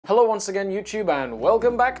Hello once again YouTube and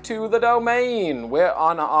welcome back to the domain. We're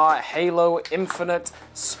on our Halo Infinite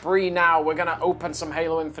spree now. We're gonna open some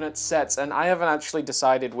Halo Infinite sets and I haven't actually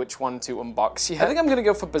decided which one to unbox yet. I think I'm gonna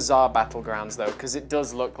go for Bazaar Battlegrounds though, because it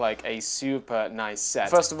does look like a super nice set.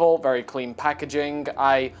 First of all, very clean packaging.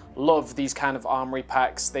 I love these kind of armory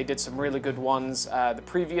packs. They did some really good ones the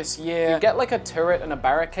previous year. You get like a turret and a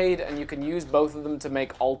barricade and you can use both of them to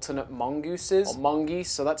make alternate mongooses or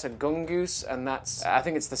mongoose. So that's a gungoose and that's, I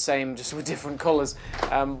think it's the same just with different colors.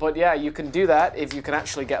 But yeah, you can do that if you can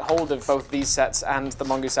actually get hold of both these sets and the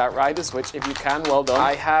mongoose outriders, which if you can, well done.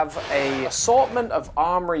 I have a assortment of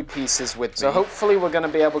armory pieces with me. So hopefully we're gonna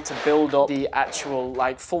be able to build up the actual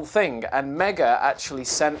like full thing. And Mega actually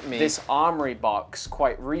sent me this armory box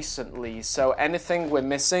quite recently. So anything we're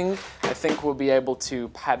missing, I think we'll be able to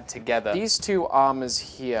pad together. These two armors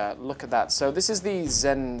here, look at that. So this is the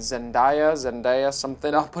Zendaya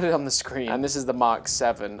something. I'll put it on the screen. And this is the Mark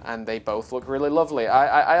 7, and they both look really lovely.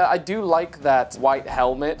 I do like that white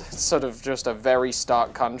helmet. It's sort of just a very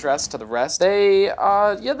stark contrast to the rest. They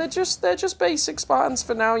are, yeah, they're just basic Spartans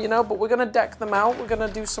for now, you know, but we're gonna deck them out. We're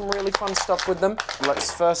gonna do some really fun stuff with them.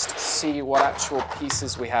 Let's first see what actual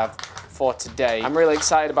pieces we have for today. I'm really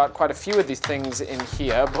excited about quite a few of these things in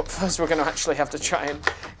here, but first we're gonna actually have to try and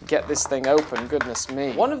get this thing open, goodness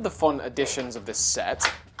me. One of the fun additions of this set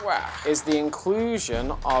is the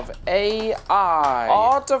inclusion of AI,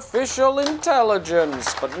 artificial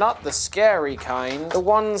intelligence, but not the scary kind, the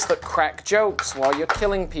ones that crack jokes while you're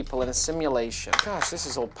killing people in a simulation. Gosh, this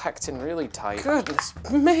is all packed in really tight. Goodness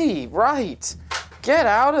me, right. Get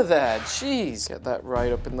out of there, jeez. Get that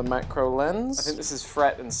right up in the macro lens. I think this is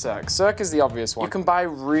FRET and CIRC. CIRC is the obvious one. You can buy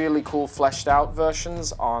really cool fleshed out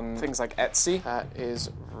versions on things like Etsy. That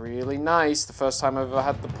is really nice. The first time I've ever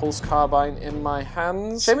had the pulse carbine in my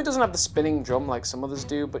hands. Shame it doesn't have the spinning drum like some others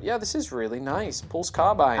do, but yeah, this is really nice. Pulse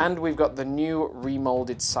carbine. And we've got the new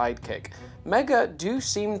remolded sidekick. Mega do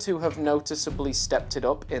seem to have noticeably stepped it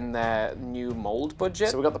up in their new mold budget.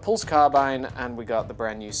 So we got the pulse carbine and we got the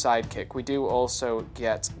brand new sidekick. We do also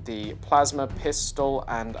get the plasma pistol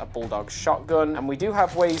and a bulldog shotgun. And we do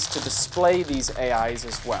have ways to display these AIs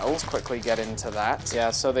as well. Let's quickly get into that. Yeah,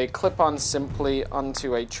 so they clip on simply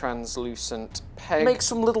onto a translucent peg. Make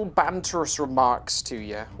some little banterous remarks to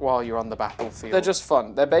you while you're on the battlefield. They're just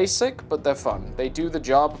fun. They're basic, but they're fun. They do the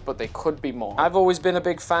job, but they could be more. I've always been a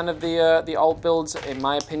big fan of the alt builds. In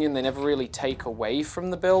my opinion, they never really take away from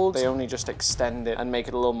the build. They only just extend it and make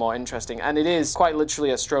it a little more interesting. And it is quite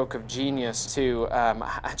literally a stroke of genius to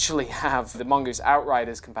actually have the mongoose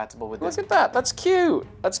outriders compatible with this. Look at that. That's cute.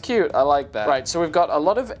 That's cute. I like that. Right, so we've got a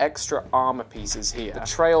lot of extra armor pieces here. The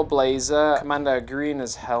Trailblazer, Commander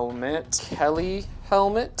Agryna's helmet, Kelly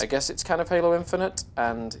helmet. I guess it's kind of Halo Infinite,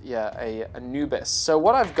 and yeah, a Anubis. So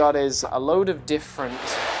what I've got is a load of different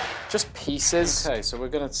just pieces. Okay, so we're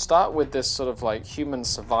gonna start with this sort of like human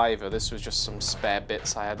survivor. This was just some spare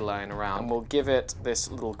bits I had lying around. And we'll give it this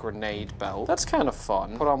little grenade belt. That's kind of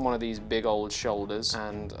fun. Put on one of these big old shoulders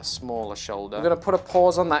and a smaller shoulder. I'm gonna put a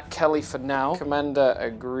pause on that Kelly for now. Commander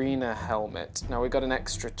Agryna helmet. Now we've got an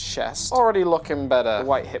extra chest. Already looking better. The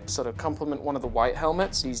white hips sort of complement one of the white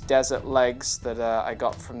helmets. These desert legs that I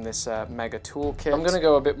got from this Mega toolkit. I'm gonna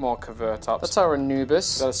go a bit more covert up. That's our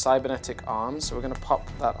Anubis. Got a cybernetic arm, so we're gonna pop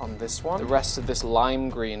that on this one. The rest of this lime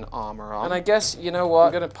green armor on. And I guess, you know what?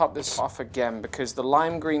 I'm gonna pop this off again because the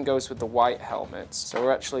lime green goes with the white helmets. So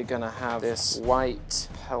we're actually gonna have this white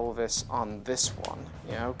pelvis on this one.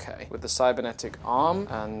 Yeah, okay. With the cybernetic arm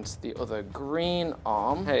and the other green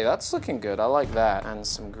arm. Hey, that's looking good. I like that. And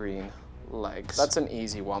some green legs. That's an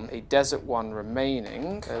easy one. A desert one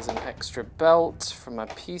remaining. There's an extra belt from my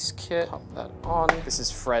piece kit. Pop that on. This is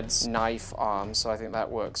Fred's knife arm, so I think that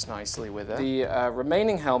works nicely with it. The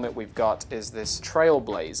remaining helmet we've got is this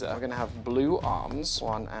Trailblazer. We're gonna have blue arms,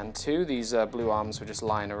 1 and 2. These blue arms were just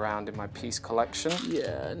lying around in my piece collection.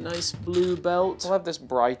 Yeah, nice blue belt. We'll have this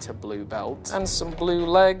brighter blue belt. And some blue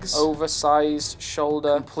legs, oversized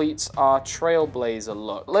shoulder. Completes our Trailblazer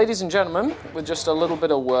look. Ladies and gentlemen, with just a little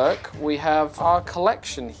bit of work, we have our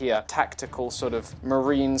collection here. Tactical sort of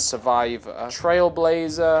marine survivor.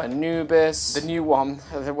 Trailblazer, Anubis, the new one,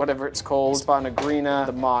 whatever it's called, Spartan Agryna,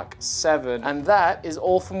 the Mark 7. And that is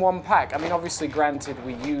all from one pack. I mean, obviously, granted,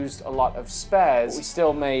 we used a lot of spares, but we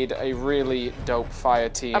still made a really dope fire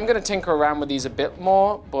team. I'm gonna tinker around with these a bit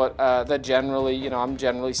more, but they're generally, you know, I'm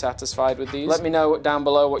generally satisfied with these. Let me know down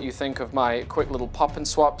below what you think of my quick little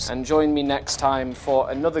PopNSwaps, and join me next time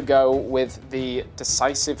for another go with the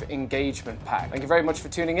Decisive Engagement pack. Thank you very much for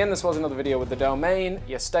tuning in. This was another video with the domain.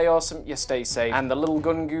 You stay awesome, you stay safe, and the little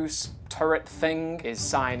gun goose turret thing is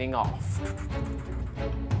signing off.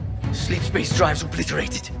 Sleep space drives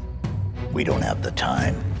obliterated. We don't have the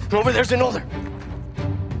time. Over there's another.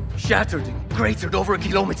 Shattered and cratered over a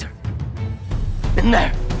kilometer. And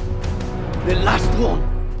there. The last one.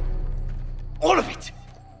 All of it.